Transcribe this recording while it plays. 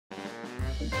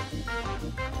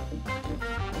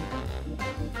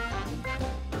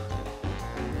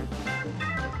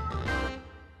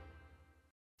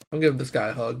I'm giving this guy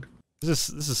a hug. This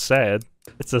is sad.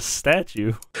 It's a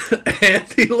statue. And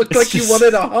he looked like he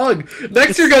wanted a hug.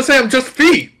 Next you're gonna say I'm just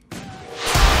feet.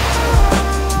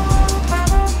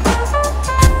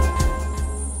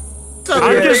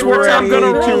 I'm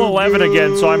gonna roll 11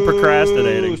 again, so I'm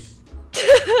procrastinating.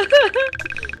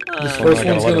 This first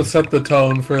one's gonna set the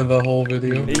tone for the whole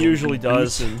video. It usually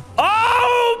does.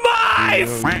 Oh my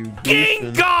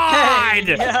fucking god!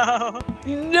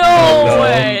 No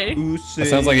way! That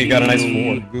sounds like he got a nice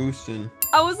 4.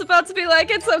 I was about to be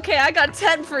like, it's okay, I got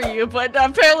 10 for you, but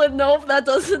apparently, nope, that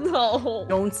doesn't hold.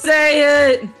 Don't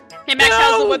say it! Hey Max,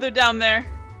 how's the weather down there?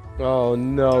 Oh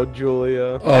no,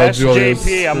 Julia. Oh, Ask Julia.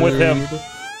 JP, I'm with him.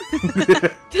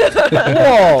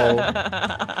 Whoa!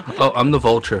 Oh, I'm the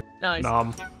vulture. Nice.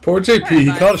 Poor JP,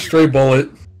 he caught a stray bullet.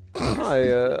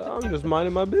 I'm just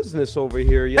minding my business over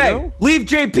here, you Hey, know? leave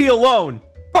JP alone!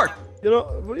 Park! You know,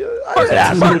 Whoa!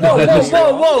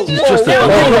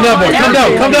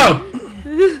 Calm down!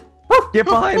 Get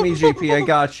behind me, JP, I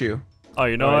got you. Oh,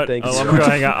 you know Alright, what? thank you. I'm gonna go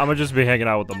hang out. I'm gonna just be hanging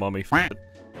out with the mummy.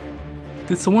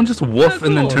 Did someone just woof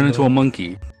and then turn into a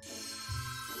monkey?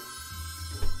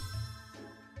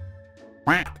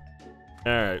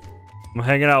 Alright. I'm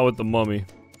hanging out with the mummy.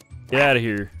 Get out of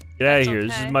here. Get out of here.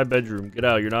 This okay. is my bedroom. Get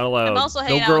out. You're not allowed. I'm also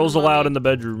hanging No out with girls the allowed mummy. in the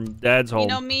bedroom. Dad's home. You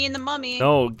know me and the mummy.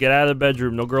 No, get out of the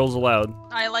bedroom. No girls allowed.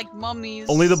 I like mummies.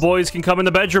 Only the boys can come in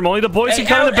the bedroom. Only the boys can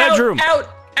come in the bedroom.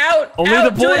 Out! Only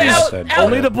the boys.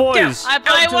 Only the boys. I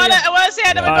wanna say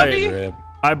hi to my mummy.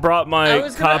 I brought my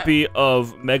was copy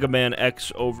of Mega Man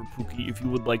X over Pookie if you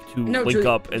would like to link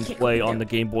up and play on the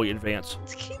Game Boy Advance.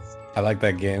 I like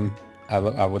that game. I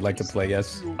would like to play,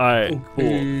 yes. Alright,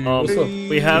 cool.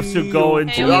 We have to go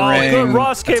into... Hey, oh, good,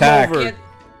 Ross came over.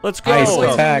 Let's go. Ice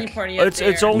attack.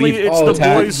 It's only the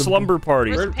boys' slumber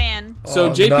party. Where's Pan? So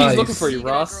JP's nice. looking for you,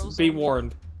 Ross. Be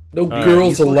warned. No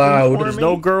girls allowed. There's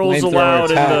no girls Flamethrower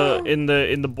allowed attack. in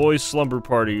the boys' slumber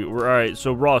party. Alright,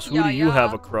 so Ross, who do you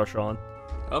have a crush on?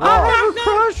 I have a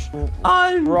crush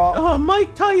on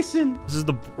Mike Tyson. This is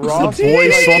the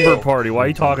boys' slumber party. Why are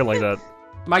you talking like that?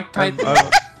 Mike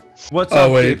Tyson. What's up,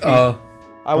 Oh wait, JP?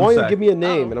 I want you to give me a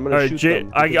name, and I'm gonna shoot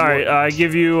them. Alright, I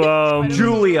give you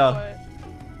Julia.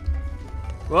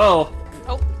 Whoa.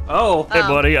 Oh. Hey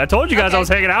buddy, I told you guys I was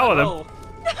hanging out with him.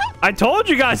 I told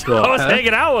you guys I was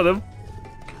hanging out with him.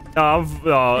 How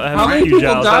many people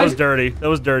Giles. died? That was dirty. That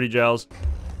was dirty, Giles.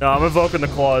 No, I'm invoking the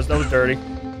claws. That was dirty.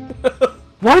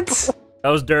 What? That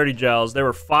was dirty, Giles. There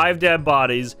were 5 dead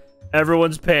bodies.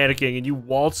 Everyone's panicking, and you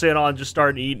waltz in on just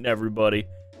starting eating everybody.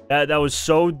 That was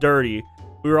so dirty.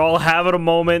 We were all having a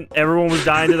moment. Everyone was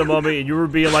dying to the moment, and you were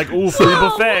being like, "Ooh, free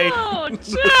buffet." Oh,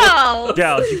 Giles!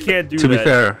 Giles, you can't do that. To be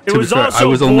fair, it was also I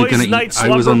was only boys' gonna night eat. I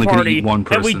was slumber only gonna party, eat one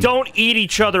person. and we don't eat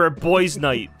each other at boys'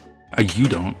 night. You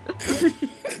don't.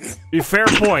 Fair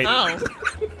point. Oh.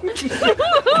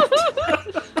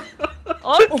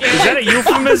 Okay. Is that a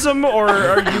euphemism, or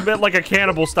are you meant like a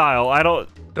cannibal style? I don't.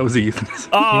 That was a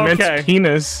euphemism. Oh, He okay. meant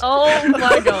penis. Oh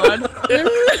my god.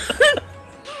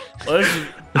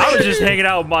 I was just hanging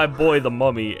out with my boy, the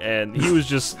mummy, and he was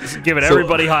just giving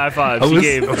everybody high fives. He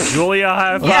gave Julia a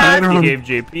high five, he gave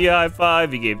JP a high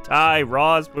five, he gave Ty,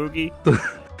 Ross, Pookie.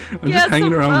 I'm just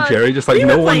hanging around with Jerry, just like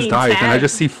no one's died, and I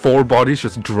just see 4 bodies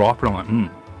just drop, and I'm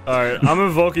like, Alright, I'm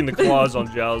invoking the claws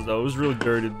on Giles, though. It was really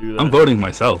dirty to do that. I'm voting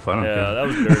myself. I don't care. Yeah, that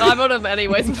was dirty. No, I voted him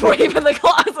anyways before even the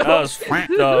claws. That was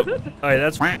fucked up. Alright,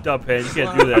 that's fucked up, Pan. You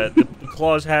can't do that. The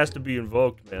clause has to be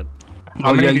invoked, man.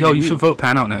 Oh yeah, yo, you should vote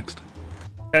Pan out next.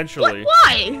 Potentially.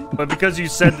 Why? But because you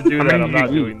said to do that, I'm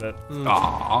not doing that.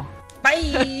 Aww.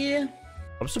 Bye.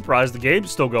 I'm surprised the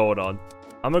game's still going on.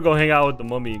 I'm gonna go hang out with the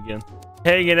mummy again.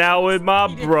 Hanging out with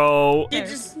my bro.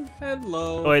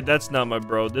 Hello. Oh, wait, that's not my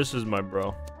bro. This is my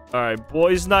bro. Alright,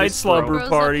 boys' night This slumber bro.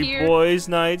 party. Girls up here. Boys'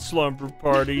 night slumber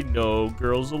party. No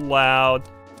girls allowed.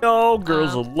 No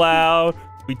girls allowed.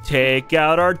 We take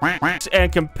out our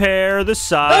and compare the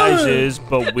sizes,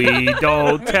 but we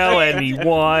don't tell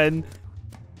anyone.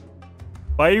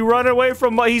 Why are you running away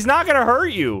from? He's not gonna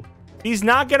hurt you. He's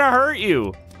not gonna hurt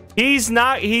you. He's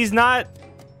not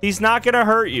gonna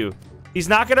hurt you. He's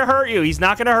not gonna hurt you. He's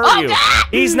not gonna hurt you.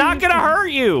 He's not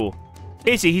you.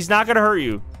 Casey, he's not gonna hurt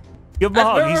you. Give him a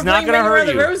hug. He's not gonna hurt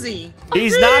you.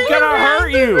 He's not gonna hurt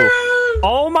you.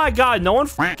 Oh my god, no one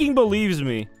fucking believes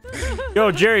me.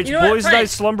 Yo, Jerry, it's boys' night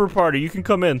slumber party. You can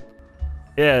come in.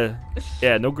 Yeah,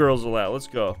 no girls allowed. Let's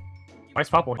go. Why's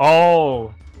Papa?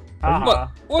 Oh.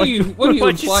 What are you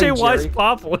Why'd you say implying, why's Jerry?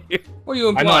 Papa here? What are you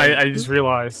I implying? know, I just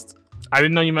realized. I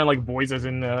didn't know you meant like boys as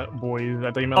in boys.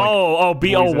 I thought you meant like. Oh,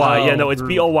 B-O-Y. Yeah, no, it's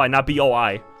B-O-Y, not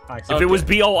B-O-I. If it was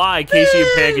B-O-I, Casey and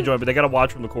Pam can join, but they gotta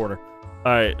watch from the corner.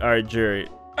 All right, Jerry.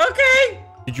 Okay.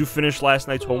 Did you finish last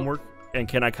night's homework? And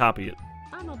can I copy it?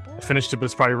 I finished it, but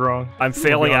it's probably wrong. I'm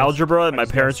failing algebra, and my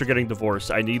parents are getting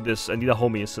divorced. I need this. I need a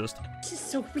homie assist. This is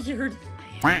so weird.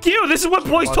 Cute. This is what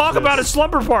boys talk about at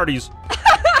slumber parties.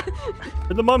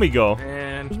 Where'd the mummy go?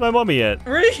 Man. Where's my mummy at?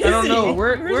 Where is I don't know. he?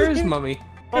 Where is Mummy?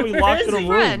 Probably locked in a room.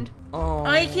 Friend. Oh.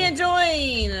 I can't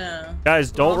join.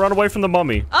 Guys, don't run away from the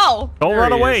mummy. Oh. Don't There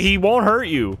run he away. is. He won't hurt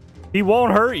you. He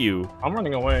won't hurt you. I'm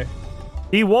running away.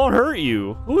 He won't hurt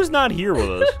you. Who's not here with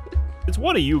us? It's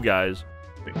one of you guys.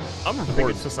 I'm I think reporting.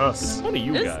 it's just us. It's one of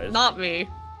you It's guys. not me.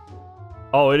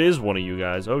 Oh, it is one of you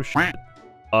guys. Oh shit.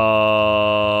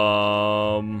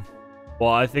 Well,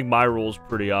 I think my rule's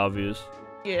pretty obvious.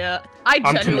 Yeah. I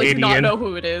I'm genuinely do not Canadian. know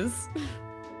who it is.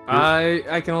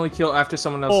 I can only kill after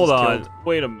someone else Hold is on. killed.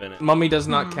 Wait a minute. Mummy does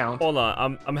not count. Hold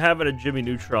on. I'm having a Jimmy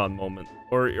Neutron moment,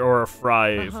 or a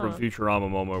Fry from Uh-huh. Futurama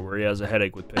moment where he has a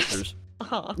headache with pictures.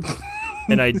 Uh-huh.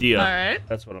 An idea. All right.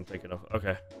 That's what I'm thinking of.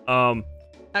 Okay.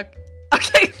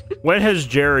 Okay. When has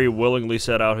Jerry willingly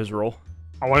set out his role?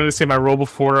 I wanted to say my role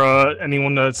before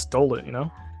anyone that stole it. You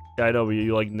know. Yeah, I know, but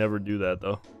you like never do that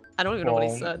though. I don't even know what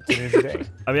he said. Today's the day.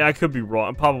 I mean, I could be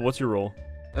wrong. Papa, what's your role?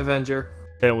 Avenger.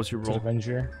 Dan, what's your role?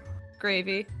 Avenger.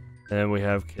 Gravy. And we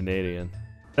have Canadian.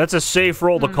 That's a safe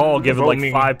role to call, given Vote like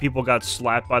me. 5 people got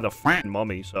slapped by the f***ing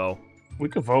mummy. So We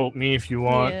could vote me if you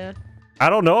want. Yeah. I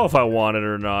don't know if I want it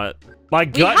or not. My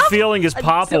gut have feeling is a-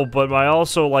 Popple, but I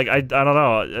also like I don't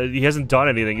know. He hasn't done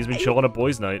anything. He's been chilling at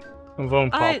boys' night. I'm voting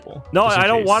I- Popple. No, just in I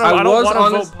don't case. want to. I I don't was want to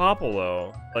on vote this- Popple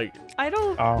though. Like I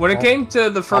don't. When it came to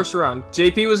the first round,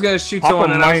 JP was gonna shoot Papa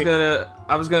someone, and might-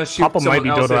 I was gonna shoot Papa might someone be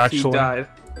else Dodo, if he actually. died.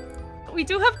 We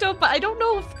do have dope, but I don't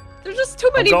know if there's just too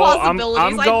many I'm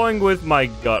possibilities. going with my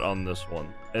gut on this one,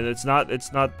 and it's not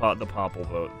the Popple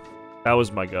vote. That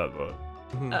was my gut vote.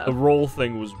 The roll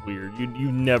thing was weird.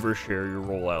 You never share your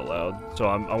roll out loud, so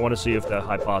I want to see if that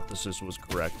hypothesis was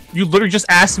correct. You literally just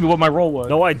asked me what my role was.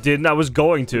 No, I didn't. I was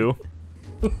going to.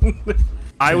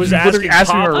 I was You literally asking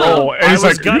asked me my Popple. role, and I he's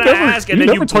was like, you gonna never- ask, and you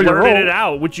then you never told your blurted role. it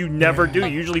out, which you never do. You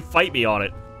usually fight me on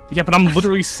it. Yeah, but I'm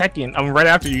literally second. I'm right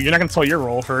after you. You're not gonna tell your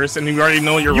role first, and you already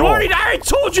know your You role. already. I already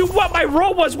told you what my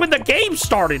role was when the game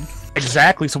started.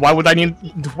 Exactly. So why would I need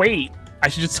to wait? I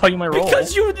should just tell you my role.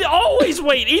 Because you always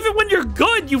wait. Even when you're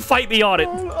good, you fight me on it.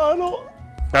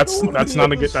 That's not a good. That's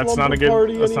not a good. That's not a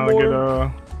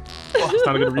good. That's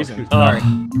not a good reason.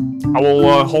 I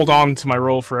will hold on to my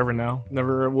role forever now.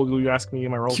 Never will you ask me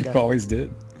my role again. always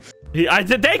did. I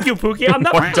did. Thank you, Pookie. I'm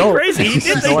not No, I don't. crazy. He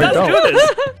did. No, He I does do this.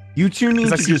 You two need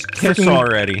to Because I just kiss freaking-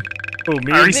 already. Oh,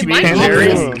 me I already and see They might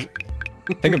Pandarian.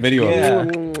 Take a video of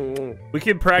it. we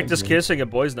can practice kissing at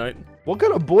boys' night. What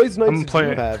kind of boys' nights I'm did you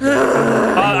playing. have?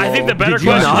 I think the better Did you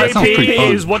not? question, Sounds pretty JP,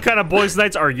 fun. is what kind of boys'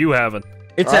 nights are you having?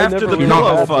 It's I after never the really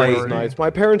pillow had boys' fight. nights. My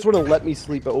parents wouldn't let me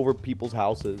sleep over people's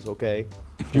houses. Okay.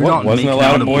 You're What not wasn't making allowed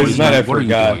out at a boys' night? I What are you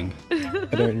forgot.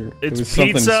 doing? It's was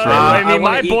something pizza. strange. I I mean,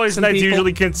 wanna my eat boys' some nights people.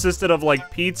 usually consisted of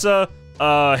like pizza,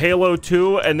 Halo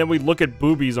 2, and then we look at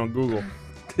boobies on Google.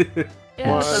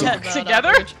 Yeah, that sounds Yeah, about together?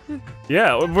 average.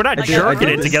 Yeah, we're not I jerking did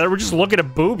it this. together. We're just looking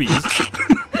at boobies.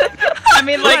 I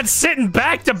mean, We're like, not sitting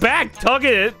back to back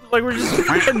tugging it. Like we're just.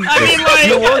 I mean,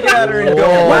 You like, look at her and go,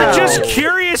 We're wow. just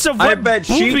curious of what I bet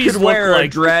she boobies could look wear a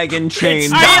like. dragon chain.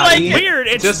 It's I not like body. weird.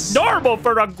 It's Just- normal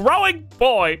for a growing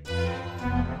boy.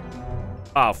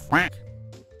 Oh, fuck.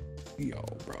 Yo,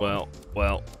 bro.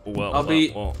 Well. I'll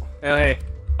be- hey,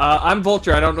 I'm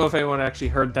Vulture. I don't know if anyone actually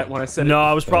heard that when I said No, it.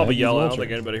 I was probably he's yelling. I don't vulture.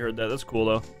 think anybody heard that. That's cool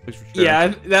though. Thanks for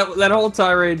sharing. Yeah, that whole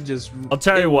tirade just. I'll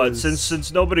tell it you what. was-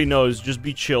 Since nobody knows, just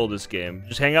be chill this game.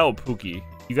 Just hang out with Pookie.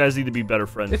 You guys need to be better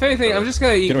friends. If anything, I'm just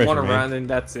gonna eat Get away one from me. around and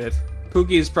that's it.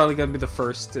 Pookie is probably gonna be the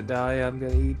first to die. I'm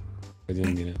gonna eat. I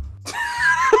didn't mean it.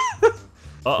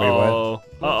 Uh-oh.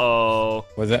 Uh-oh.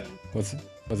 What's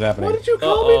happening? What did you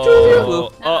call me, Julia?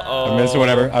 Uh-oh. I missed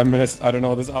whatever. I missed. I don't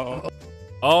know this.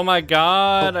 Oh my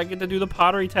god, I get to do the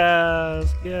pottery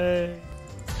task. Yay.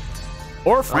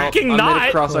 Or freaking I not. made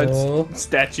a cross-eyed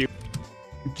statue.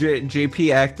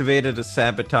 JP activated a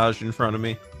sabotage in front of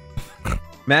me.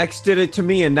 Max did it to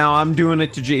me, and now I'm doing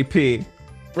it to JP.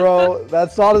 Bro,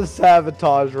 that's not a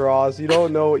sabotage, Ross. You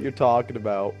don't know what you're talking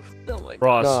about. Oh my god.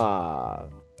 Ross, Nah.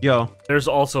 Yo. there's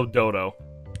also Dodo.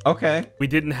 Okay. We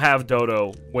didn't have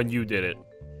Dodo when you did it.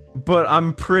 But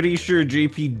I'm pretty sure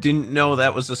JP didn't know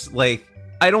that was like.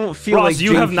 I don't feel Ross, like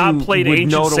you have JP not played would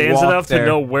Ancient know to Sands walk enough there. to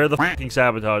know where the fucking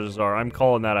sabotages are. I'm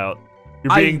calling that out.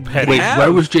 You're being petty. Wait, have.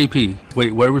 where was JP?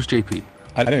 Wait, where was JP?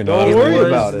 I didn't know. Don't worry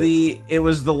about it. It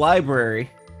was the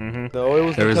library. No, it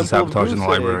was There the is a Temple of sabotage in the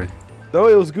Goose Egg. library. No,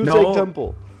 it was Goose No. Egg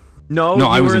Temple. No, No,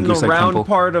 I you was were in in the Goose Egg round Temple.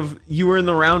 part of. You were in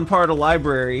the round part of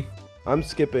library. I'm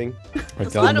skipping. I I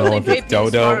don't know if it's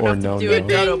dodo or no do a no.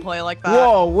 dodo play like that.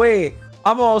 Whoa, wait.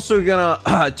 I'm also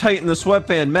gonna tighten the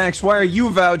sweatband. Max, why are you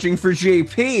vouching for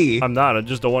JP? I'm not. I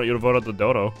just don't want you to vote out the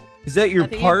dodo. Is that your I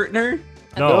think partner?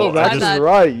 No, No, I that's just-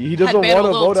 right. He doesn't made it a want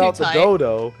to little vote too out the tight.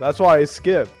 dodo. That's why I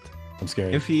skipped. I'm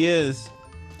scared. If he is.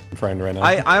 I'm frightened right now.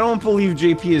 I don't believe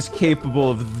JP is capable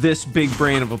of this big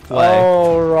brain of a play.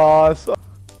 Oh, Ross.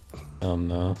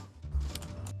 No.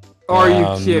 Are you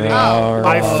kidding? No,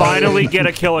 I Ross. finally get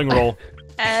a killing roll.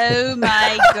 Oh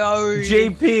my god.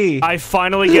 JP. I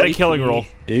finally get a killing roll.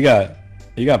 You got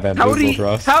bamboozled,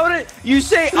 Ross. How did you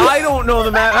say I don't know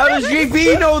the map? How does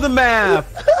JP know the map?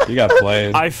 You got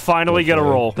played. I finally get a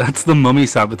roll. That's the mummy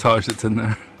sabotage that's in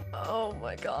there. Oh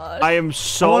my god. I am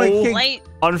so Wait,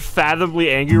 unfathomably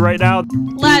angry right now.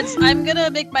 lads, I'm gonna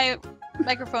make my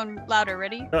microphone louder.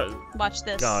 Ready? Watch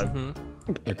this. God.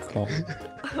 Calm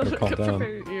down.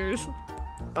 Your ears.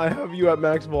 I have you at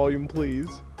max volume, please.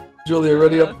 Julia,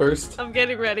 ready up first. I'm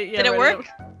getting ready. Yeah, did it work?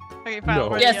 Okay, fine. No.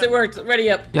 ready Yes, up. it worked. Ready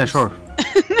up. Yeah, sure.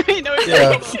 You know what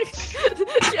Yeah.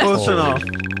 Close enough.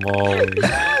 Moly.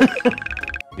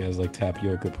 You guys like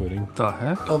tapioca pudding? The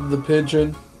heck? Of the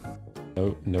pigeon.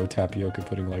 No tapioca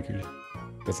pudding like you.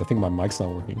 Because I think my mic's not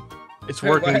working. It's Wait,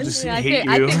 working. what? Just Yeah, I hate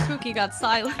think you. Pookie got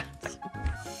silent.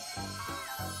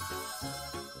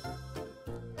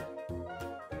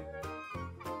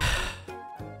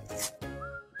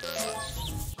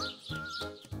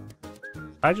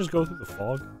 I just go through the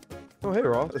fog. Oh, hey,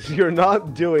 Ross. You're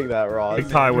not doing that, Ross. Big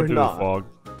Ty went You're through not. the fog.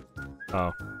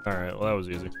 Oh, alright. Well, that was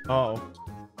easy. Oh.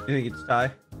 You think it's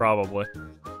Ty? Probably.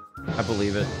 I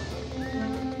believe it.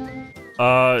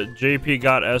 JP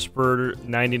got Esper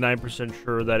 99%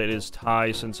 sure that it is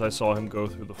Ty since I saw him go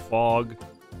through the fog.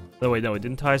 No, wait, no,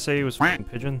 didn't Ty say he was fucking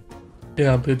pigeon?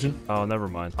 Yeah, I'm pigeon. Oh, never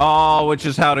mind. Oh, which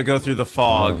is how to go through the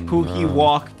fog. Oh, Pookie no.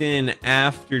 walked in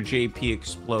after JP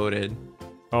exploded.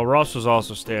 Oh, Ross was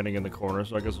also standing in the corner,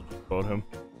 so I guess I'll just vote him.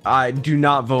 I do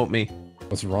not vote me.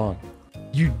 What's wrong?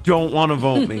 You don't want to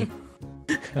vote me.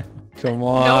 Come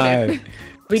on.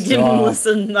 We didn't Stop.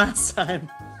 listen last time.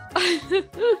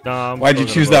 Nah, Why'd you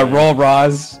choose that roll,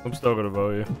 Roz? I'm still gonna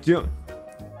vote you.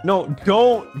 No,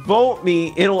 don't vote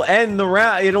me. It'll end the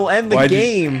round. It'll end the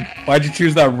game. Why'd you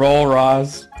choose that roll,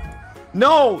 Roz?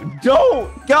 No,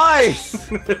 don't, guys.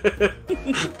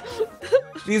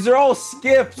 These are all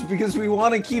skipped because we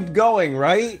want to keep going,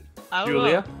 right?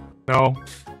 Julia? No.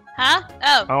 Huh?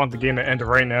 Oh. I want the game to end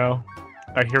right now.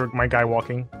 I hear my guy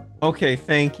walking. Okay,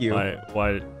 thank you.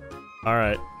 Why?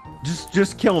 Alright.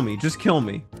 Just kill me. Just kill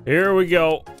me. Here we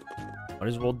go. Might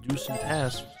as well do some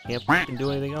tasks. Can't fucking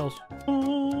do anything else. You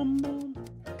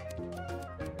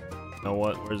know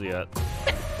what? Where's he at?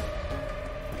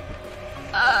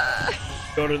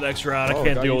 Go to the next round. I Oh,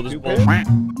 can't got deal you with this two bullshit.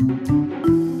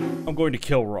 pins? I'm going to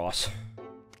kill Ross.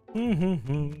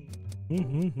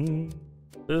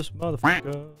 This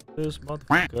motherfucker, this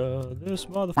motherfucker, this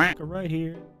motherfucker right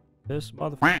here. This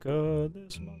motherfucker,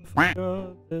 this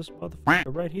motherfucker, this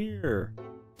motherfucker right here.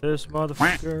 This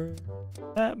motherfucker,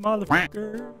 that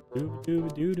motherfucker. Dooba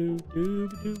dooba doo doo,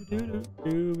 dooba dooba doo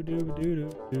doo, dooba dooba doo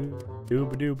doo,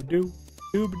 dooba dooba doo,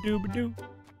 dooba dooba doo.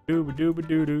 Dooba dooba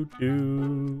doo doo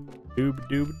doo. Dooba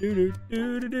dooba doo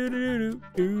doo doo doo doo doo.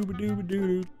 Dooba dooba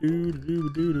doo doo doo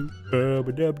doo doo.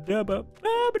 Bubba dubba dubba.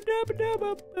 Bubba dubba dubba.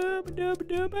 Bubba dubba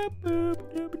dubba. Bubba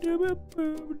dubba dubba.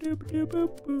 Bubba dubba dubba.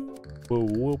 Boo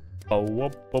whoop. Oh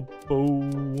whoop whoop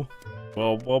boo.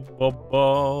 Whoop whoop whoop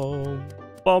bum.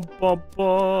 Bum bum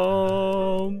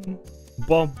bum.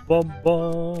 Bum bum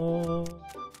bum.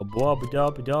 Wabba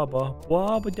dabba dabba.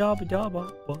 Wabba dabba dabba.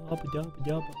 Wabba dabba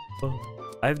dabba.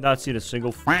 I have not seen a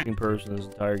single fucking person in this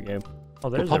entire game. Oh,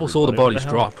 there's Pablo saw the everybody. bodies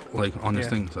What drop, like, on this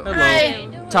thing, so.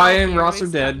 Hello. Ty and Ross are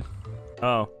dead. the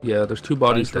hell? Yeah, there's two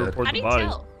bodies dead. Report How the do you bodies.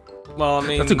 tell? Well, I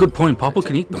mean. That's a good point. Pablo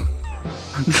can eat them.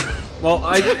 Well,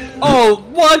 Oh,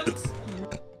 what?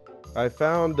 I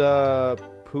found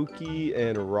Pookie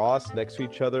and Ross next to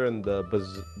each other in the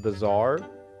bazaar,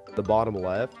 the bottom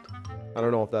left. I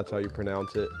don't know if that's how you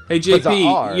pronounce it. Hey, Bazaar.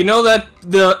 JP, you know that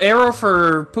the arrow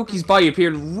for Pookie's body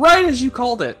appeared right as you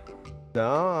called it. No.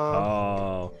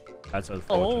 Oh, that's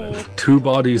unfortunate. Two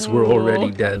bodies were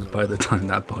already dead by the time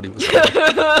that body was dead.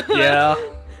 Yeah.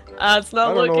 That's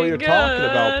not I don't know what you're good. talking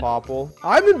about, Popple.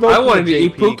 I'm invoking I wanted the to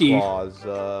eat JP Pookie. clause.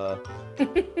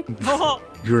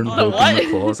 You're invoking what? the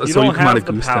clause. I You saw you don't come out have of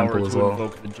the Goose power Temple as to well.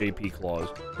 invoke the JP clause.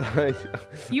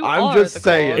 You I'm are just the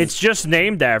saying. clause. It's just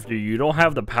named after you. You don't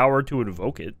have the power to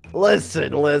invoke it.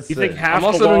 Listen. You think half I'm the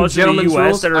also doing laws in the gentleman's U.S.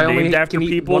 rules. that I are only named after can eat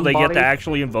people, one they get body. to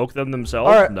actually invoke them themselves?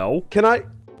 All right. No. Can I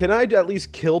at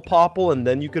least kill Popple and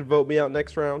then you could vote me out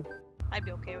next round? I'd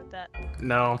be okay with that.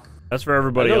 No. That's for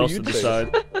everybody I know else to you'd say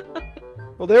decide.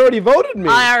 Well, they already voted me.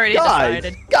 I already guys,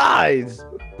 decided. Guys.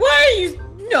 Why are you?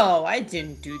 No, I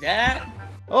didn't do that.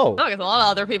 Oh. No, because a lot of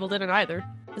other people didn't either.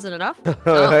 Is it enough?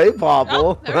 Hey,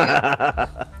 Popple.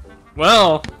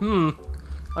 Well, I'm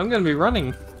gonna be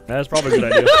running. That's probably a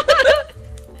good idea.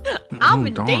 I'm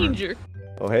in darn. danger.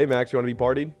 Oh, hey, Max, you want to be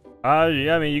partied?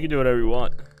 Yeah, I mean, you can do whatever you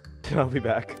want. I'll be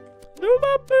back.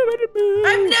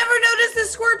 I've never noticed the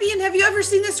scorpion. Have you ever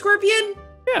seen the scorpion?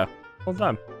 Yeah, all the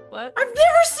time. What? I've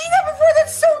never seen that before.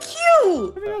 That's so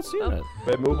cute. I've not seen it.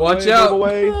 Wait, move Watch away, out. Move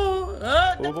away.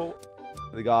 Oh, Move away.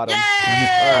 They got him.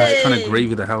 Yay! Trying to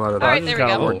gravy the hell out of All that. right, This there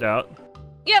we kind of go. worked out.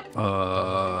 Yep.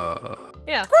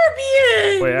 Yeah.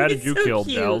 Scorpion. Wait, how did It's you so kill,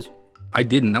 cute. Dals? I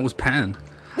didn't. That was Pan.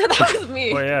 That was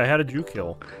me. Wait, yeah, how did you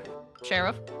kill?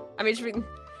 Sheriff. I mean, it should be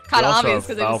kind of also obvious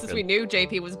a because since falcon. we knew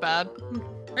JP was bad.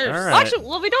 Alright. Actually,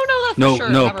 well, we don't know that for No, sure.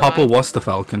 no, Never Papa mind. was the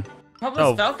Falcon. Papa No,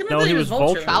 was Falcon? I no, thought he he was was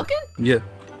Vulture. Vulture. Falcon? Yeah.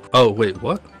 Oh, wait,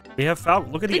 what? We have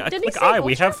Falcon. Look at the Didn't he click say eye.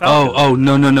 We have Vulture? Falcon. Oh,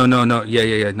 no.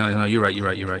 Yeah. No, you're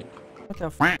right. What the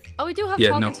fuck? Oh, we do have Yeah,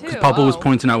 Falcon no, too. because Papa was Oh.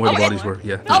 pointing out where Oh, the wait. bodies were.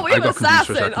 Yeah. Oh, we I have got confused for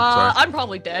assassin. a second. Sorry. I'm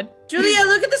probably dead. Julia,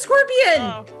 look at the scorpion.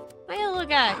 Oh. Hey,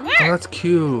 look at. Oh, that's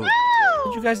cute.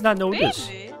 Did you guys not know this?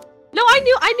 Baby. No, I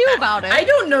knew about it. I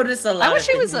don't notice a lot. I wish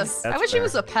of he was a. things. I wish he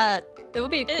was a pet. It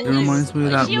would be cool. It reminds me of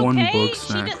Is that she one okay? book She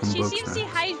snack from she Book seems Snack.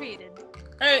 dehydrated.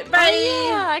 All right, bye. Oh,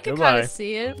 yeah, I could Goodbye. kind of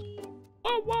see it.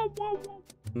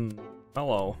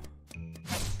 Hello.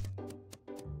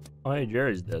 Oh, hey,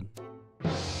 Jerry's dead.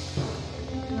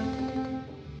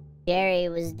 Jerry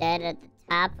was dead at the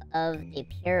top of the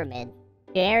pyramid.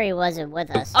 Jerry wasn't with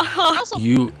us. Also,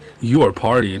 You are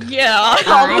partied. Yeah.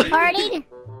 I partied?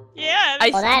 yeah.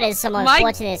 Well, that is some My-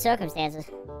 unfortunate circumstances.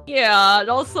 Yeah, and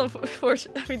also, I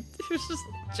mean, it was just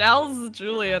Giles,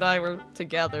 Julia, and I were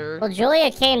together. Well,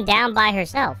 Julia came down by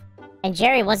herself, and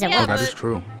Jerry wasn't Yeah, Oh, with that us. is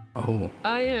true. Oh.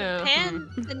 Oh, yeah. Pan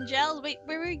and gels. Wait,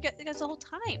 where were you guys the whole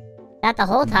time? Not the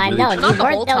whole time. Really No, true. Not you the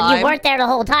whole weren't. No, time. you weren't there the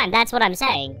whole time. That's what I'm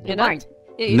saying. You You're not- weren't.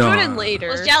 Yeah, you No. joined in later.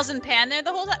 Was Gels and Pan there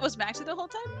the whole time? Was Max there the whole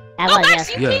time? I Oh, was, Max,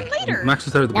 yes. you Yeah. came later. Max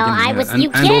was there at the No, beginning. I yeah. was. And, You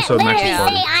and can't also Max literally was partied.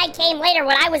 say partied. I came later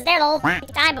when I was there the whole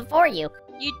time before you.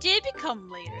 You did become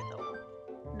later though.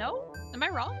 No? Am I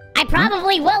wrong? I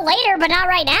probably will later, but not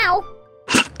right now.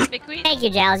 Big Queen? Thank you,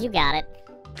 Giles. You got it.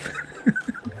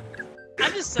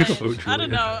 I'm just saying. Oh, I don't Julia.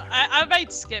 know. I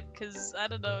might skip because I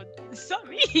don't know. It's not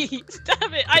me.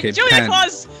 Damn it. Okay, Julia Pan.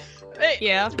 Claus. Wait,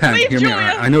 Yeah. Pan, leave hear me.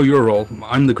 Julia. I know your role.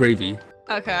 I'm the gravy.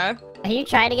 Okay. Are you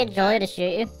trying to get Julia to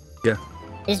shoot you? Yeah.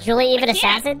 Is Julia even I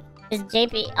can't. assassin? Is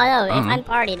JP? Oh no, if Uh-huh. I'm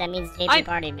partied, that means JP I-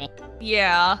 partied me.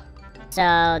 Yeah. So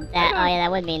that. Oh yeah,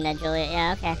 that would mean that Julia.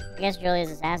 Yeah, okay. I guess Julia's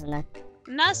assassin then.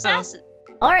 I'm not assassin.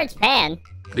 Or it's Pan.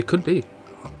 It could be.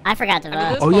 I forgot to I mean,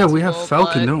 vote. this- Oh yeah, we have possible,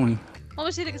 Falcon, but- don't we? What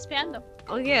was he think it's Pan though?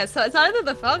 Oh, yeah, so it's either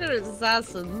the Falcon or the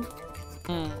Assassin.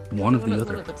 One of the One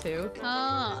other. of the two.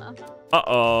 Ah.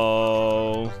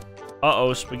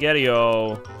 Uh-oh,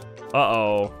 Spaghetti-O.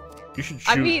 Uh-oh. You should shoot.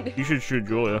 I mean- You should shoot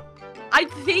Julia. I'm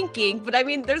thinking, but I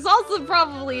mean, there's also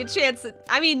probably a chance that,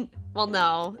 I mean, well,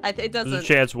 no, it There's doesn't. a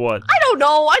chance what? I don't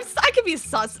know. I could be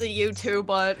sus at you too,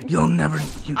 but You'll never.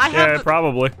 You, I Yeah, have to.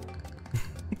 probably.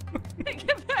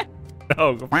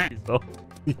 No, go f yourself.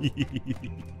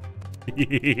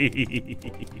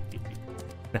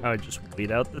 Now I just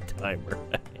wait out the timer.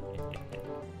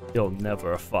 You'll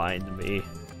never find me.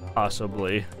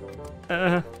 Possibly.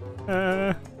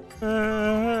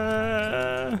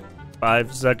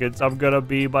 5 seconds. I'm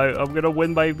gonna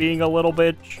win by being a little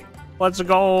bitch. Let's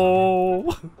go.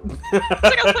 I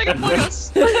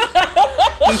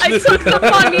took the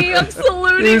money. I'm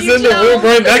saluting He's you, in the Joe. room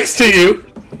right next to you.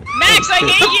 Max, I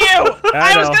hate you!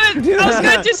 I I was know.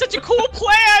 gonna do such a cool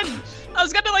plan! I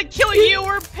was gonna like kill you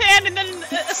or Pan and then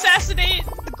assassinate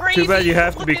the Gravy. Too bad you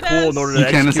have to be cool in order to you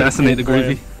can't execute a assassinate the cool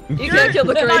plan. gravy. You can't kill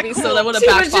the Not gravy, so cool. that would have She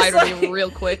was just backfired on like- you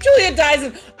real quick. Julia dies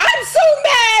and I'm so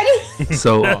mad!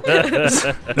 So,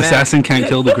 assassin can't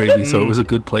kill the gravy, so it was a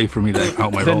good play for me to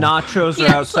out my The role. nachos are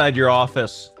Yeah. outside your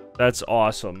office. That's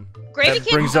awesome. Gravy That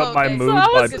came- brings up my okay. mood So I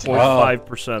by was-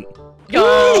 0.5%.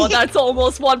 Yo, that's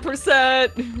almost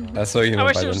 1%. That's what you I meant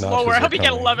wish by it the was nachos lower. I are hope you get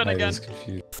coming. 11 I again. was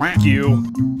confused. Thank you.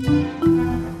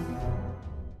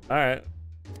 Alright.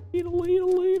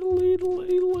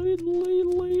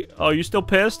 Oh, you still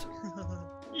pissed?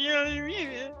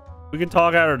 Yeah. We can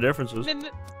talk out our differences. That's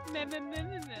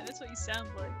what you sound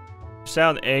like. You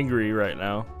sound angry right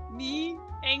now. Me?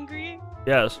 Angry?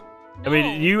 Yes. I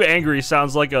mean, you angry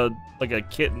sounds like a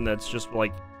kitten that's just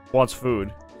like wants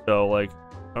food. So like,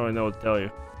 I don't know what to tell you.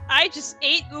 I just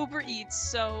ate Uber Eats,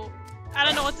 so I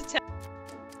don't know what to tell.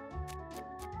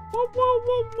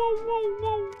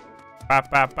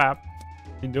 Bap, bap, bap.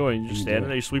 What are you doing? You just standing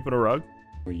there? You sweeping a rug?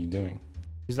 What are you doing?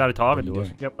 He's not talking to us.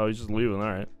 doing? Yep. Oh, he's just leaving. All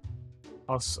right.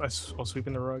 I'll sweep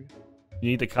in the rug. You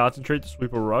need to concentrate to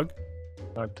sweep a rug?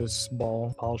 Got this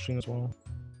ball polishing as well.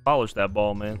 Polish that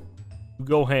ball, man. You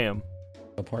go ham.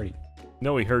 A party.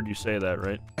 No, he heard you say that,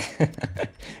 right?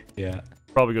 Yeah.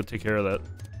 Probably go take care of that.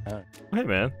 Hey,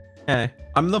 man. Hey,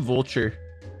 I'm the vulture.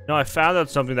 No, I found out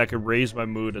something that could raise my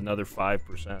mood another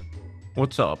 5%.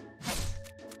 What's up?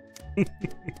 Oh,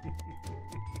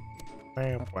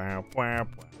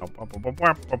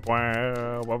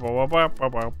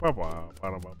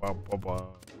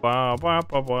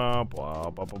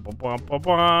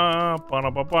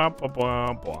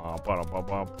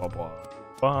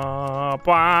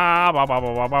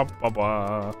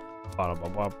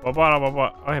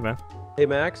 hey, man. Hey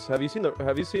Max, have you seen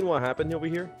what happened over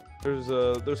here?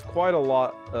 There's quite a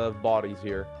lot of bodies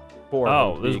here. 4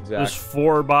 of them, to be exact. There's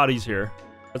 4 bodies here.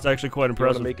 That's actually quite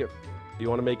impressive. Do you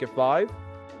want to make it 5?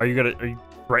 Are you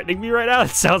threatening me right now? It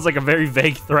sounds like a very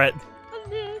vague threat.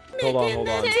 Hold on.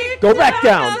 Go back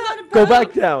down. Go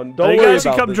back down. Don't worry about this.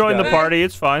 You guys can come join the party.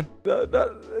 It's fine. No,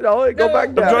 go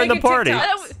back down. I'm joining the party.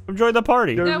 I'm joining the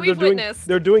party.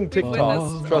 They're doing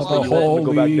TikToks. Trust me.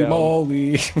 Go back down. I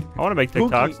want to make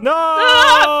TikToks. No!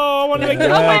 I want to make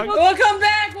TikToks. We'll come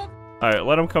back. All right,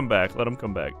 let him come back. Let him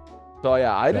come back. So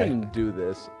yeah, I didn't do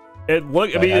this.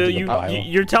 Look, I mean,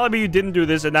 you're telling me you didn't do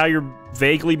this, and now you're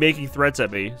vaguely making threats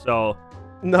at me. So.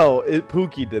 No,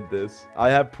 𝗶𝗂𝗄𝗏 did this. I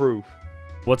have proof.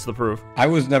 What's the proof? I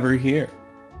was never here.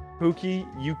 𝗶𝗂𝗄𝗏,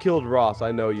 you killed Ross.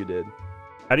 I know you did.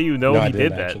 How do you know he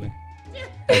did that?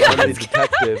 I'm a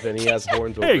detective, and he has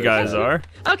horns. Hey, you guys are.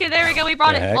 Okay, there we go. We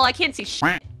brought it. Well, I can't see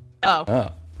shit.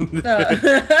 Oh. I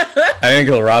didn't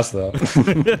kill Ross though.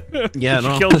 Yeah, Did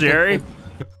you kill Jerry?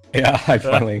 Yeah, I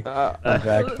finally. I'm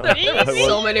back.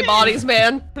 So many bodies,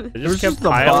 man. They just kept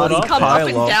piling up. Come up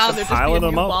and down. There's just be a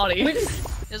them new up. body.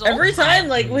 Every time,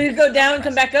 like, we'd go down and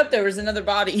come back up, there was another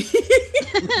body.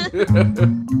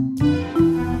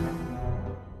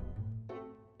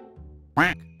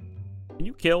 Can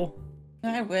you kill?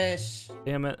 I wish.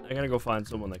 Damn it! I gotta go find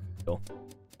someone that can kill.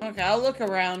 Okay, I'll look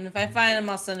around. If I find him,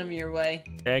 I'll send him your way.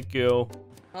 Thank you.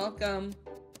 Welcome.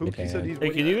 Hey, can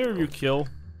either of you kill?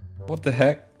 What the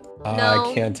heck?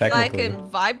 No, I can't technically. I can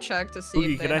vibe check to see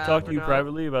𝗶𝗂𝗄𝗏, if they can I have talk to or you not.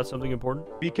 privately about something important?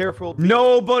 Be careful.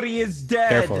 Nobody is dead.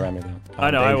 Careful, Remy, though.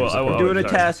 I know, I will. I'm doing a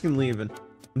task and leaving.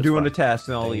 I'm doing a task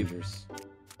and I'll leave.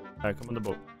 Alright, come on the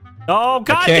boat. Oh,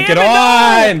 God I can't damn get it,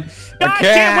 on! No! God, I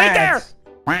can't wait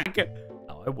there!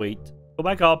 No, I wait. Go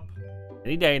back up.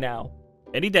 Any day now.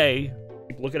 Any day.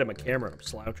 Keep looking at my camera. I'm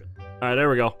slouching. Alright, there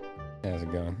we go. How's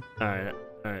it going? Alright,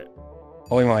 alright.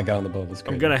 Only when I got on the boat was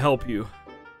crazy. I'm gonna help you.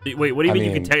 Wait, what do you mean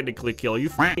you can technically kill? Are you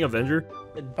f***ing Avenger?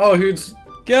 Oh, who's...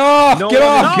 Get off! Get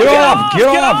off! Get off! Get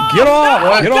off! Get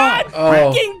off! Get off!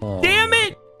 Freaking damn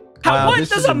it! What this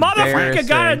does is a motherfucker embarrassing.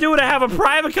 gotta do to have a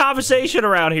private conversation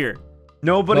around here?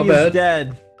 Nobody Not is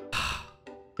dead.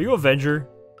 Are you Avenger?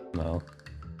 No.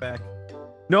 Back.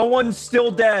 No one's still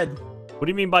dead. What do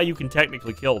you mean by you can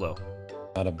technically kill, though?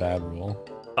 Not a bad rule.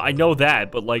 I know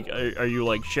that, but like, are you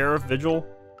like Sheriff Vigil?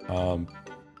 Um,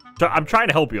 So I'm trying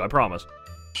to help you, I promise.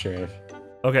 Sheriff.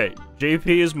 Okay, JP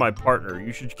is my partner.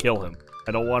 You should kill him.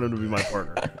 I don't want him to be my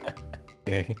partner.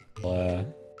 Okay.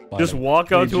 Just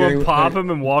walk out to him, pop him,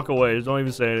 and walk away. Just don't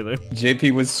even say anything.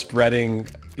 JP was spreading.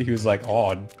 He was like,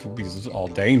 "Oh, this is all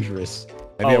dangerous."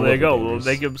 Maybe Oh, there you go. We'll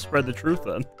make him spread the truth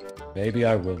then. Maybe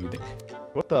I will be.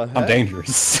 What the heck? I'm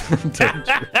dangerous. I'm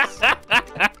dangerous.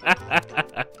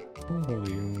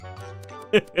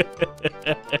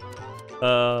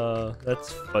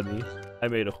 That's funny. I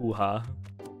made a hoo-ha.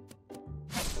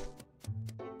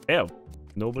 Damn,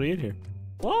 nobody in here.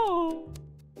 Whoa.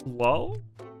 Whoa.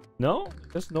 No?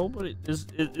 Guess nobody. Is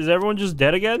everyone just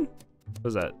dead again? What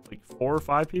is that? Like 4 or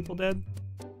 5 people dead?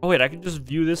 Oh wait, I can just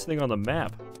view this thing on the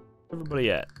map. Where's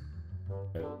everybody at?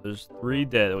 Okay, there's 3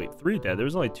 dead. Wait, 3 dead. There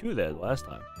was only 2 dead last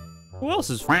time. Who else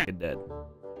is freaking dead?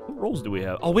 What roles do we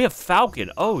have? Oh, we have Falcon.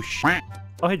 Oh shit.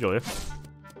 Oh hey, Julia.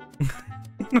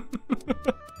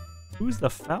 Who's the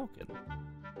Falcon?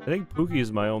 I think 𝗶𝗂𝗄𝗏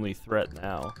is my only threat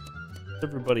now. Where's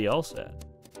everybody else at?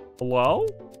 Hello?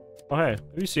 Oh hey, have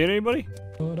you seen anybody?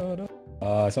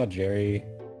 I saw Jerry.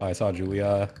 I saw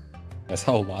Julia. I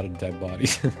saw a lot of dead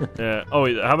bodies. Yeah. Oh,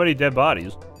 wait, how many dead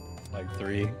bodies? Like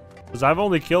 3. Because I've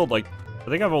only killed, like, I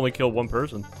think I've only killed 1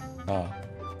 person. Ah,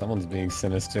 someone's being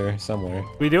sinister somewhere.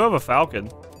 We do have a falcon.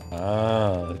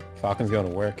 Ah, Falcon's going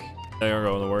to work. They are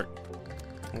going to work.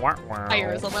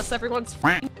 Fires, unless everyone's.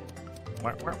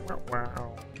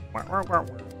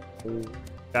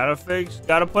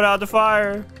 Gotta put out the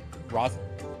fire. Ross.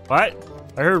 What?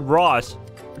 I heard Ross.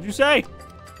 What'd you say?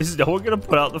 Is no one gonna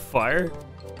put out the fire?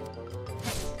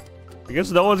 I guess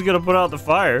no one's gonna put out the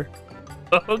fire.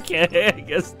 Okay, I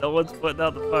guess no one's putting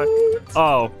out the fire.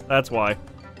 Oh, that's why.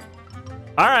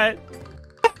 Alright.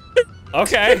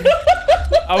 Okay.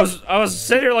 I was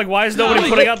sitting here like, why is nobody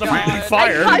putting out the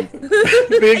fire?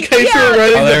 Me and Casey were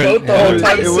riding the boat the whole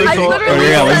time. I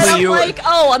literally like,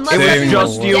 oh, unless was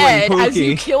just you and dead as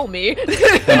you Pookie. kill me. And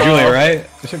Julia, right?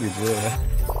 It should be Julia.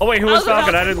 Oh wait, who was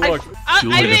Falcon? I didn't look.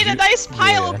 I made a nice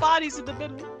pile of bodies in the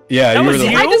middle. Yeah, you were the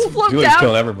I just floated Julia's down.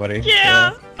 killing everybody.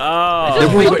 Yeah.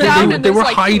 Oh. They were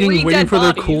hiding, waiting for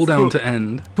their cooldown to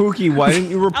end. Pookie, why didn't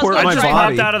you report I my just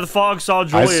body? popped out of the fog, saw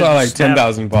Julia. I saw like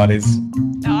 10,000 bodies.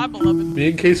 No, I'm 11. Me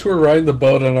and Casey were riding the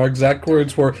boat, and our exact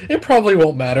words were, "It probably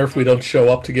won't matter if we don't show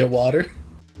up to get water."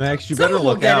 Max, you better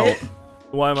look out.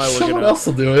 Why am I looking Someone at? else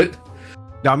will do it.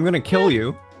 I'm gonna kill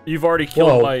you. You've already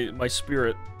killed Whoa. my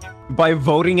spirit. By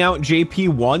voting out JP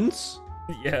once?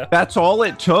 Yeah. That's all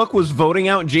it took was voting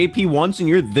out JP once, and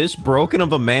you're this broken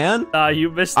of a man? You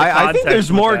missed the context. I think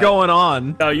there's with more that. going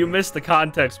on. No, you missed the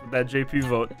context with that JP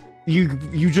vote. You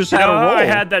just You had know a how roll. I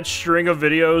had that string of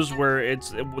videos where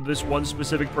this one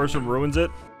specific person ruins it?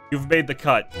 You've made the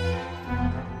cut.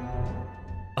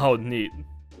 Oh, neat.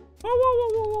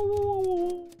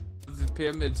 The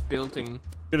pyramid's building.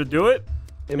 Gonna do it?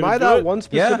 Am I that one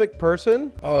specific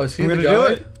person? Oh, is he I'm the gonna guy?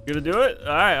 do it. Gonna do it?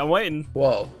 Alright, I'm waiting.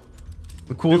 Whoa.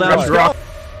 The cooldown's dropped.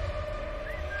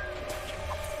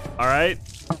 Alright.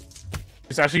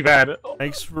 It's actually bad.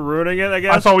 Thanks for ruining it, I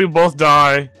guess. I thought we both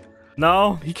die.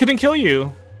 No. He couldn't kill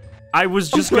you. I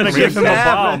was just gonna give him a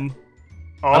bomb.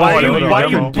 Oh, why I didn't are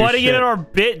you know. butting in our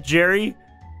bit, Jerry?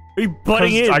 Are you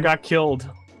butting in? I got killed.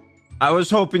 I was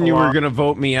hoping you were gonna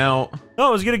vote me out. No,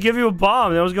 I was gonna give you a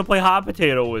bomb, and I was gonna play hot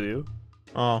potato with you.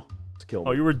 Oh.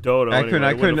 Oh, you were Dodo. I couldn't yeah,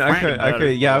 I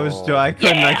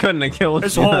couldn't have killed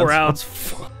This you. whole That's round's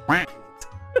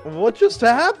What just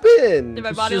happened? Did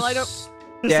my body light up? just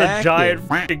a giant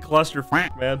fucking cluster,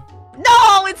 man.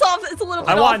 No, it's off. It's a little bit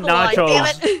I off want the line. Damn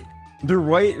nachos. it. They're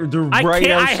right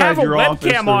I outside have a your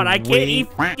office. webcam on. I They're can't way-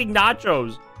 eat fucking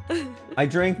nachos. I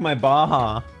drank my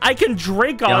Baja. I can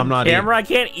drink Yeah, on I'm not camera. I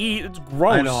can't eat. It's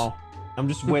gross. I know. I'm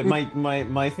just wait.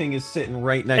 My thing is sitting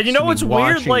right next. And you know to what's me,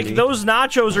 weird? watching Like me. those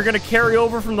nachos are gonna carry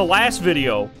over from the last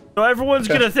video, so everyone's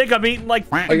gonna think I'm eating like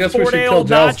I guess we should kill 4-day-old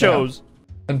Giles now. nachos.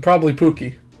 And probably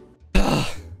Pookie.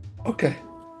 Okay.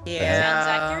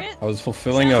 Yeah. I was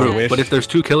fulfilling a wish. But if there's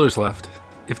 2 killers left,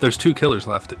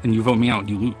 and you vote me out,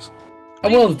 you lose.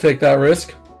 I'm willing to take that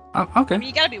risk. Okay. I mean,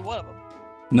 you gotta be one of them.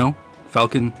 No,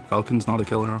 Falcon's not a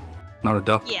killer, not a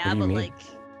duck. Yeah, but like,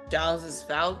 Giles is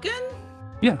Falcon?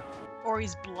 Yeah. or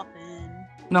he's bluffing.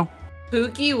 No.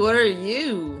 Pookie, what are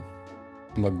you?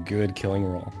 I'm a good killing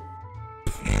roll.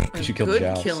 You should kill Good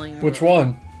Giles. killing Which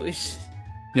one?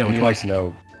 Yeah, would you like to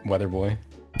know, Weather Boy?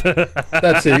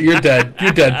 That's it. You're dead.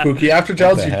 You're dead, Pookie. After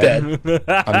Giles, What you're the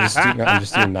dead. I'm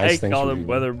just doing nice things. called for him you.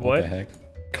 Weather What Boy. the heck?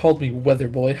 Called me Weather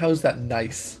Boy. How's that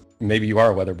nice? Maybe you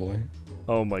are a Weather Boy.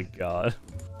 Oh my god.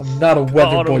 I'm not a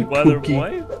weather Called boy, him Weather Pookie.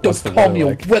 Boy? What's Don't the call weather me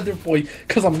like? a weather boy,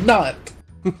 because I'm not.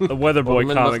 The Weather Boy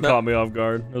Woman comment must caught me off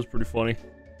guard. That was pretty funny.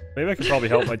 Maybe I could probably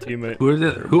help my teammate.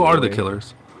 Who are the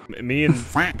killers? Me and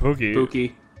Pookie.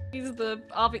 Pookie. He's the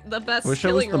best Wish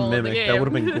I was killing the role in the mimic. game. That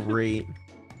would have been great.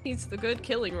 He's the good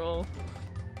killing role.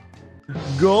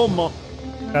 Go, Mom.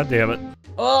 God damn it.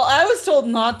 Well, I was told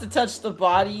not to touch the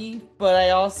body, but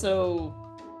I also,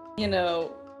 you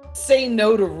know, say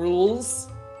no to rules.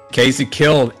 Casey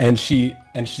killed, and she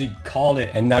called it,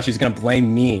 and now she's gonna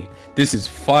blame me. This is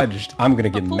fudged. I'm gonna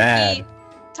get mad.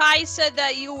 Ty said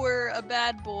that you were a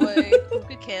bad boy who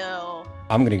could kill.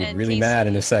 I'm gonna get And really Casey, mad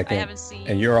in a I second, haven't seen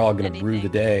and you're all gonna rue the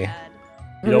day.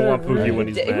 You don't want Pookie when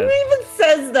he's Who mad. even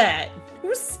says that?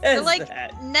 Who says But like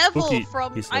that? Neville Pookie,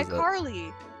 from he says that.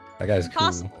 iCarly. That guy's cool.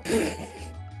 Possible.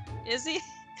 Is he?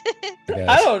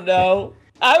 I don't know.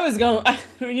 I was going.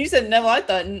 When you said Neville, I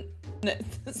thought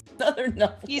another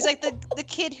Neville. He's like the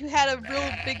kid who had a real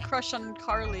big crush on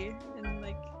Carly, and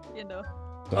like, you know.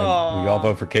 So we all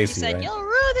vote for He Casey, said, right? "You'll rue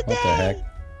the What the day." heck?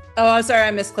 Oh, I'm sorry,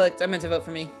 I misclicked. I meant to vote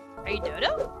for me. Are you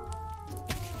Dodo?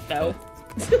 No.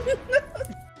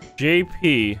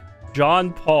 JP,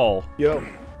 John Paul. Yo.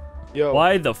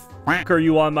 Why the fuck are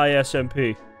you on my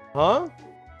SMP? Huh?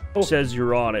 Says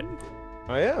you're on it.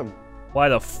 I am. Why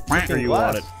the fuck are you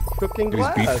on it? Cooking Who's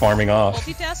glass. beef farming off?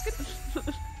 Multitasking?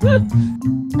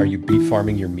 Are you beef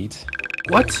farming your meat?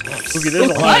 What? Look at this a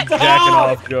lot of jacking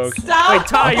off jokes. Stop. Wait,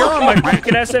 Ty, you're on my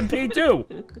freaking SMP too.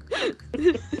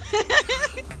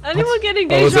 Anyone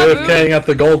getting I was deja vu? AFKing at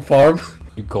the gold farm.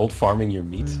 You gold farming your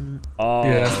meat? Oh,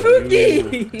 Yeah.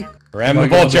 Spooky. Random I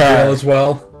got the jail vulture. as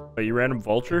well. Wait, you random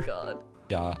vulture? God.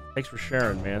 Yeah. Thanks for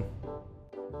sharing, man.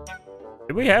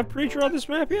 Did we have Preacher on this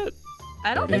map yet?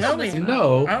 I don't think so.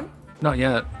 No, Not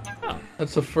yet.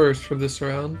 that's the first for this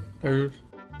round. Or,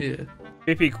 yeah.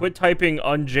 JP, quit typing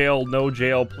unjail, no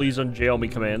jail, please unjail me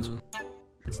commands.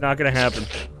 It's not gonna happen.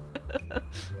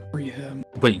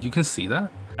 Wait, you can see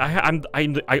that?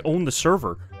 I own the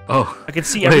server. Oh. I can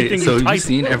see everything Wait, so you type. you've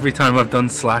seen every time I've done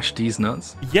 /D's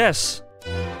nuts? Yes.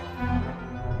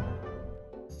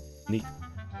 Neat.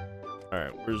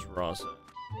 Alright, where's Ross?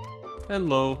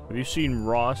 Hello. Have you seen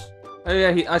Ross? Oh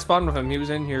yeah, I spawned with him. He was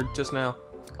in here just now.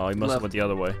 Oh, he must have Left. went the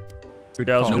other way. Good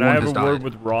Giles, call. can No I one have has a word died.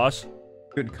 with Ross?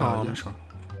 Good Oh, yeah, call. sure.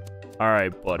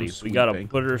 Alright, buddy. I'm We gotta sweeping.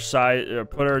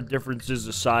 put our differences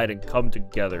aside and come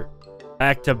together.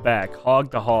 Back to back.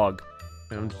 Hog to hog.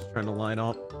 I'm just trying to line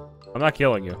up. I'm not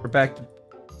killing you. We're back to.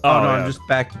 Oh, Oh, no, yeah. I'm just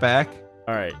back to back.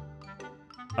 Alright.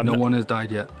 No one has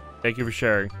died yet. Thank you for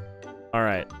sharing.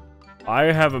 Alright. I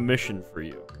have a mission for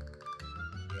you.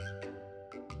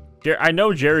 I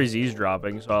know Jerry's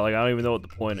eavesdropping, so I don't even know what the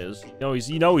point is. He's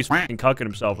fucking cucking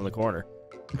himself in the corner.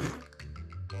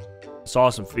 Saw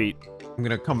some feet. I'm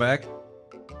gonna come back.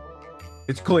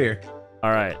 It's clear.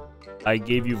 Alright. I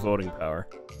gave you voting power.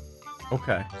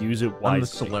 Okay. Use it wisely. I'm the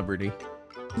celebrity.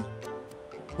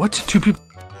 What? 2 people?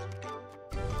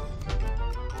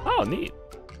 Oh, neat.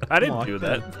 I didn't Come on, do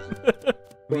that.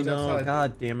 Wait, no. outside.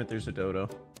 God damn it, there's a dodo.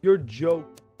 You're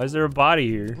joke. Why is there a body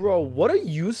here? Bro, what a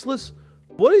useless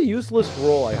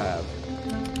role I have.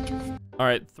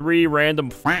 Alright, 3 random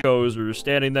f***os are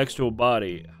standing next to a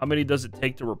body. How many does it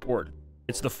take to report?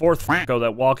 It's the 4th f***o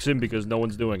that walks in because no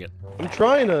one's doing it. I'm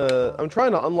trying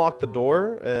to unlock the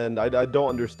door, and I don't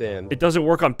understand. It doesn't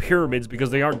work on pyramids because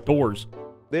they aren't doors.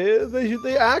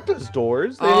 They act as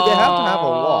doors. They have to have a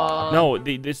lock. No,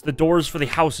 it's the doors for the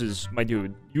houses, my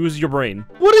dude. Use your brain.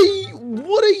 What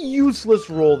a useless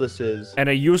role this is. And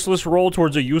a useless role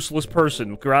towards a useless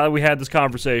person. Glad we had this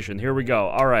conversation. Here we go.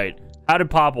 All right. How did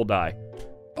Popple die?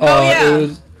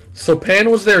 So Pan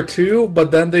was there too,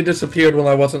 but then they disappeared when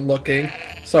I wasn't looking.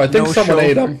 So I think someone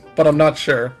ate them, but I'm not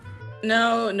sure.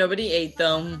 No, nobody ate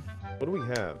them. What do we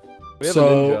have? We have a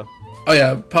ninja. Oh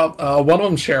yeah, one of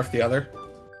them sheriff, the other,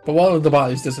 but one of the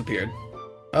bodies disappeared.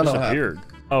 I don't know. Disappeared.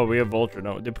 Oh, we have Vulture.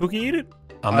 No, did Pookie eat it?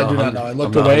 I do not know. I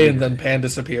looked away and then Pan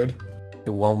disappeared.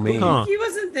 It won't me. Huh. He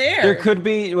wasn't there. There could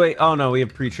be. Wait. Oh no, we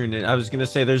have Preacher in it. I was gonna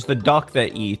say there's the duck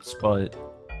that eats, but.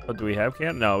 Oh, do we have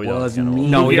Can? No, we Was don't. me.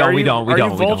 No, we don't. We don't. We Are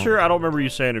don't. you We don't. Vulture? I don't remember you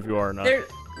saying if you are or not.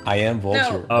 I am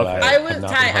Vulture. No, but okay. I have was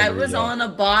not Ty. been I hungry was yet. on a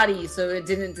body, so it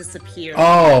didn't disappear.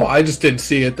 Oh, I just didn't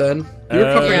see it then. You were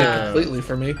covering Yeah. it completely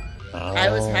for me. I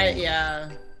was yeah.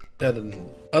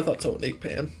 I thought someone ate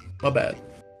Pan. My bad.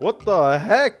 What the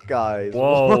heck, guys?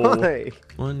 Whoa. Why?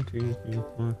 1, 2, 3,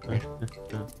 4, 5, 6,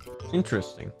 7.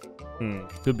 Interesting.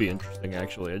 Could be interesting,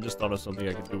 actually. I just thought of something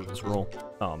I could do with this roll.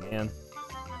 Oh, man.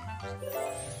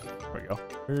 There we go.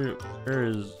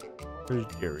 Where's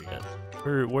Jerry at?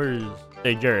 Where's...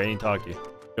 Hey, Jerry, I need to talk to you.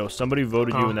 Yo, somebody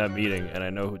voted you in that meeting, and I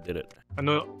know who did it. I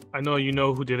know you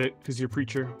know who did it, because you're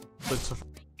Preacher. But it's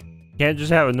Can't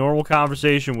just have a normal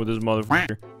conversation with this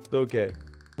motherfucker. Okay.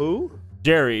 Who?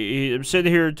 Jerry, I'm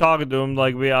sitting here talking to him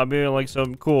like I'm being like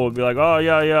something cool. Be like, oh,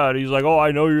 yeah. And he's like, oh,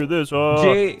 I know you're this.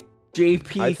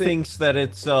 JP thinks that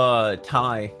it's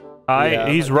Ty.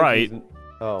 He's right.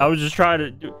 Oh. I was just trying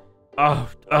to do...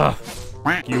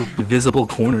 Thank you. Invisible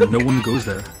corner. No one goes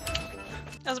there.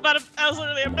 I was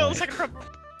literally a millisecond from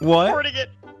What? reporting it.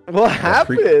 What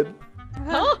happened?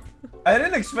 Huh? I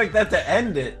didn't expect that to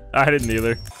end it. I didn't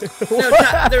either.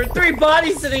 No, there were 3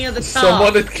 bodies sitting at the top.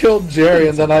 Someone had killed Jerry,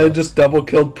 and then I had just double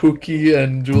killed Pookie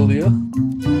and Julia.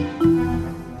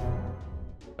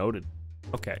 Noted.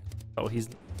 Okay. Oh, he's...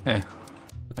 Hey.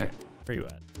 Okay. Where you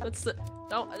at? That's the.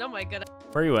 Oh my god.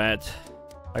 Where you at?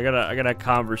 I gotta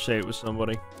conversate with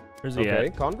somebody. Where's he Okay,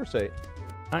 at? conversate.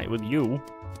 Hi, with you.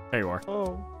 There you are.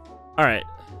 Oh. Alright.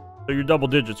 So you're double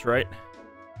digits, right?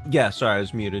 Yeah, sorry, I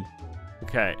was muted.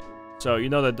 Okay. So you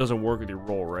know that doesn't work with your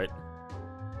roll, right?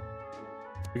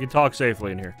 We can talk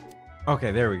safely in here.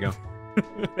 Okay, there we go.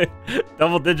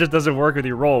 Double digits doesn't work with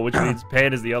your roll, which means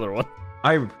Pan is the other one.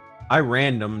 I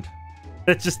randomed.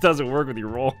 It just doesn't work with your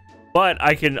roll. But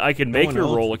I can make one your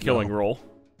else roll a would killing know. roll.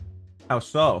 How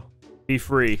so? Be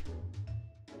free.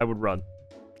 I would run.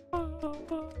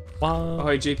 Oh,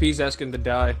 hey, JP's asking to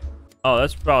die. Oh,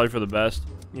 that's probably for the best.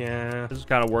 Yeah. This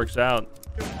kind of works out.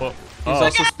 Well, He's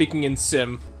also speaking in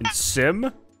Sim. In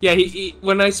Sim? Yeah, he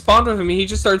when I spawned with him, he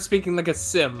just started speaking like a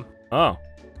Sim. Oh.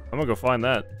 I'm gonna go find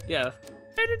that. Yeah.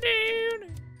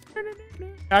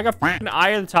 I got an Eye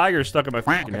of the Tiger stuck in my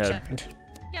fucking head.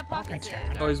 Yeah, pockets.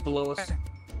 Oh, he's below us.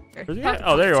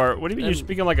 Oh, there you are. What do you mean you're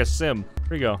speaking like a Sim?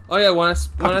 Here you go. Oh yeah, when I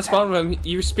spawned with him,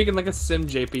 you were speaking like a Sim,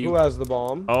 JP. Who has the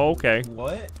bomb? Oh, okay.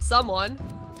 What? Someone.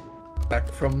 Back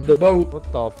from the boat.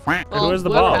 What the f? Who has the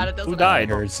bomb? Who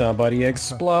died? I heard somebody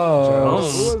explode.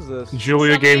 Who is this?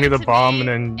 Julia Somebody gave me the to bomb, me, and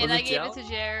then And I gave it to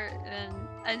Jer, and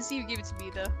I didn't see you give it to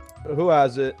me though. Who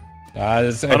has it?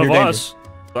 This None of us.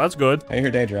 So that's good. I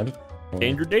hear danger. I'm just...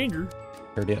 Danger, danger.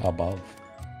 Heard it above.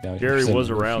 Down here, Jerry was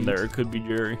 7 around feet. there. It could be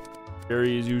Jerry.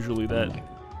 Jerry is usually that.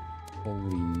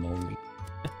 Holy moly.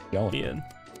 Going. Ian.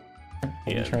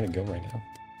 Where are you trying to go right now?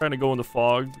 Trying to go in the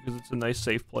fog because it's a nice,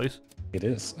 safe place. It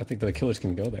is. I think the killers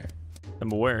can go there.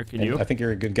 I'm aware. Can And you? I think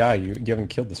you're a good guy. You haven't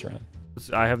killed this round.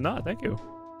 I have not. Thank you.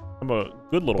 I'm a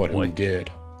good little But boy. who did?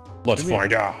 Let's What do you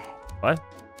find mean? out. What?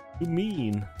 You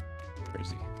mean?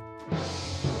 Crazy.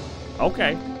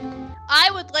 Okay. I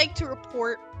would like to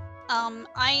report,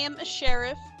 I am a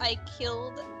sheriff. I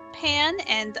killed Pan,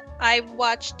 and I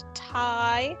watched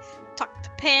Ty talk to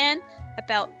Pan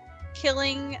about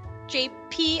killing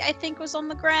JP, I think was on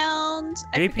the ground.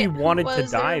 JP wanted to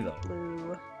die,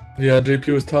 though. Yeah, JP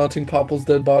was taunting Popple's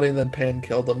dead body, and then Pan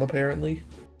killed him, apparently.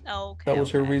 Okay. That was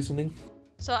her reasoning.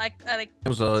 So I like.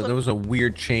 There was a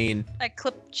weird chain. I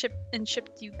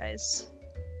chipped you guys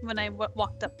when I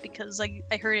walked up because I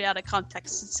heard it out of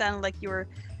context. It sounded like you were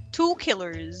two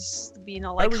killers being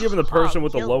all Why like. are we giving the person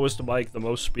with the kill. lowest mic the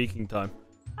most speaking time?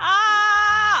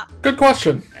 Ah! Good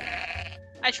question.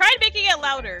 I tried making it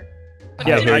louder. But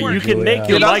Yeah, it didn't work. you can make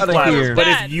your Get out mic of louder, here. but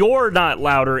if Bad. you're not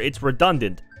louder, it's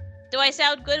redundant. Do I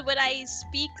sound good when I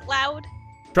speak loud?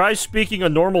 Try speaking a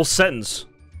normal sentence.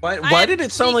 Why did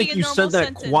it sound like speaking you a said normal that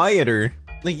sentence. quieter?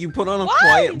 Like you put on a Why?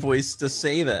 quiet voice to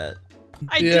say that.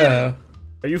 I Yeah.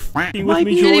 Are you f***ing Am with I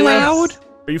me, being Julia? loud?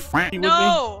 Are you f***ing with me?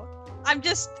 No, I'm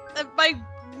just my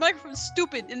microphone's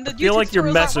stupid and the I feel YouTube like you're tutorials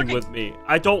aren't messing working. with me.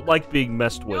 I don't like being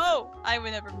messed with. No, I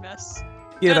would never mess.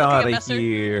 Get I don't think out I'm of messer.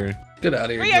 here. Get out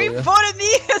of here, Wait, are you Julia. voting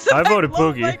me? as I my voted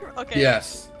low Pookie. micro- Okay.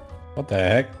 Yes. What the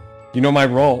heck? You know my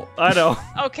role. I know.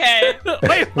 Okay.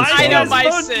 Wait, I know my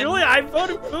voted sin. Julia. I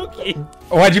voted Pookie.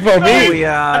 Why'd you vote me? We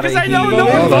out Because of I know here. no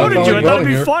one I'm voted you. I voting thought it'd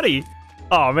be here. funny.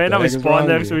 Oh man, The now we heck is spawned wrong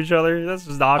next with to you? each other. This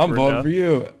is awkward I'm voting now. for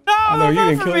you. No, I know you vote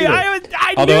didn't for kill me. either.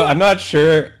 I Although knew, I'm not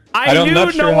sure. I I'm knew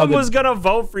not sure no how one the- was gonna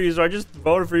vote for you, so I just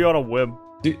voted for you on a whim.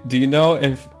 Do you know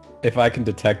if I can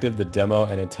detective the demo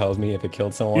and it tells me if it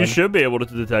killed someone? You should be able to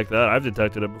detect that. I've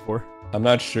detected it before. I'm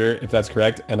not sure if that's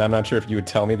correct, and I'm not sure if you would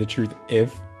tell me the truth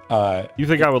if. You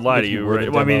think I would lie if to you you, were the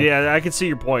right? Well, I mean, demo. yeah, I can see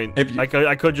your point. If you- I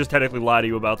could just technically lie to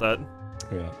you about that.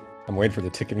 Yeah, I'm waiting for the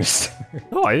ticket to start.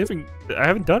 No, I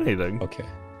haven't done anything. Okay.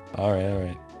 All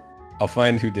right. I'll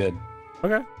find who did.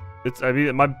 Okay. I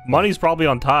mean, my money's probably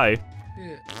on Ty.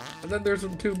 Yeah. And then there's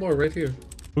two more right here.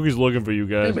 Pookie's looking for you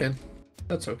Hey, guys. man.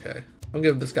 That's okay. I'm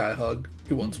giving this guy a hug.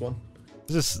 He wants one.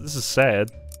 This is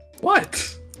sad. What?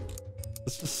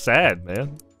 This is sad,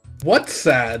 man. What's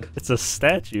sad? It's a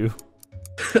statue.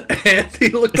 And he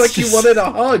looked like he wanted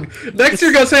a hug. Next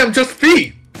you're gonna say I'm just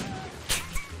feet.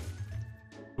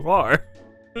 You are.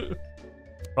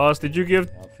 Ross, did you give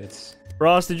Outfits.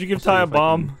 Ty a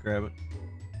bomb? Grab it.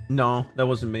 No, that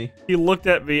wasn't me. He looked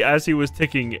at me as he was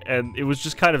ticking, and it was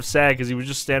just kind of sad because he was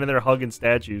just standing there hugging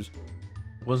statues.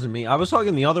 Wasn't me. I was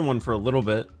hugging the other one for a little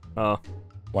bit. Oh.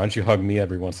 Why don't you hug me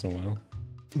every once in a while?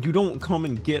 You don't come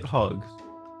and get hugs.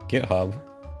 GitHub.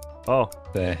 Oh.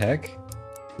 The heck?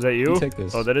 Is that you? Take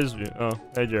this. Oh, that is you. Oh,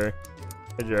 hey, Jerry.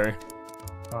 Hey, Jerry.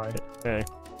 Hi. Hey.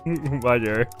 Bye,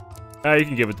 Jerry. Ah, you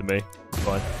can give it to me. It's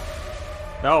fine.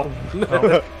 No.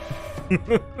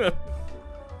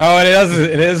 Oh,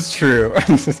 it is true.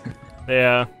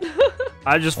 Yeah.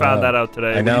 I just found that out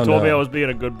today. I When now you told me know. I was being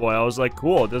a good boy, I was like,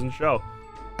 cool, it doesn't show.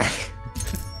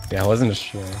 Yeah, I wasn't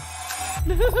sure.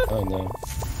 Oh no.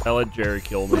 I let Jerry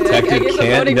kill me. Detective I gave the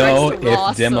can't voting know rights to if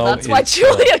Ross, demo so that's why is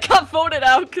Julia got voted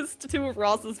out, because two of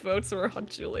Ross's votes were on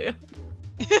Julia.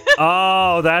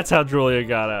 Oh, that's how Julia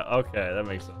got it. Okay, that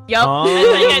makes sense. Yup. Oh.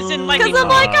 You guys didn't like me. Because I'm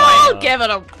like, oh, I'll give it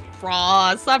a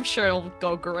Ross. I'm sure it'll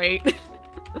go great.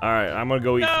 Alright, I'm gonna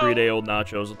go eat No. 3-day-old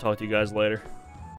nachos. I'll talk to you guys later.